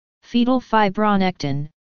Fetal fibronectin,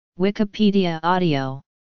 Wikipedia audio.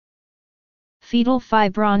 Fetal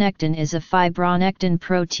fibronectin is a fibronectin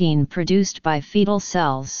protein produced by fetal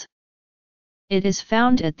cells. It is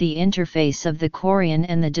found at the interface of the chorion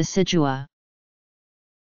and the decidua.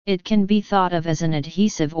 It can be thought of as an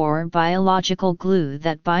adhesive or biological glue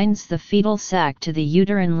that binds the fetal sac to the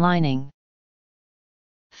uterine lining.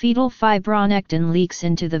 Fetal fibronectin leaks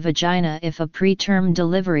into the vagina if a preterm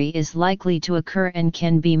delivery is likely to occur and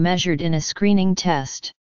can be measured in a screening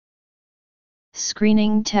test.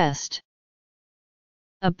 Screening test.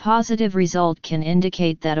 A positive result can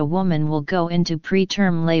indicate that a woman will go into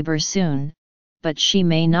preterm labor soon, but she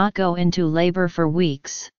may not go into labor for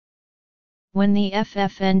weeks. When the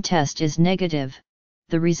FFN test is negative,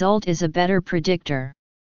 the result is a better predictor.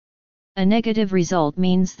 A negative result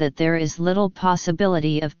means that there is little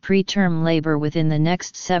possibility of preterm labor within the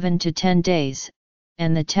next 7 to 10 days,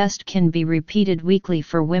 and the test can be repeated weekly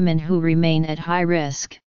for women who remain at high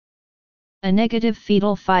risk. A negative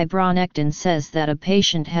fetal fibronectin says that a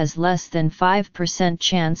patient has less than 5%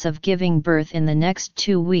 chance of giving birth in the next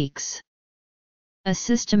 2 weeks. A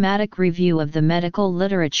systematic review of the medical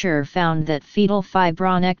literature found that fetal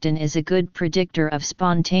fibronectin is a good predictor of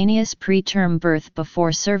spontaneous preterm birth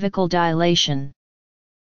before cervical dilation.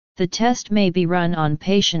 The test may be run on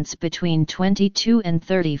patients between 22 and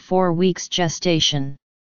 34 weeks gestation.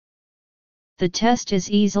 The test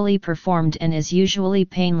is easily performed and is usually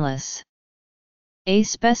painless. A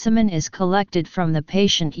specimen is collected from the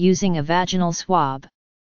patient using a vaginal swab.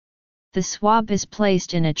 The swab is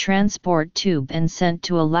placed in a transport tube and sent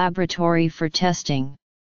to a laboratory for testing.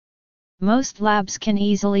 Most labs can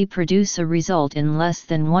easily produce a result in less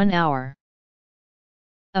than 1 hour.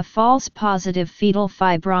 A false positive fetal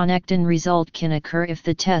fibronectin result can occur if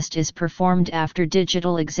the test is performed after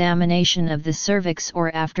digital examination of the cervix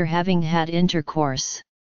or after having had intercourse.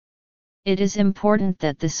 It is important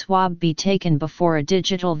that the swab be taken before a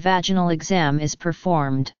digital vaginal exam is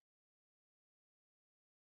performed.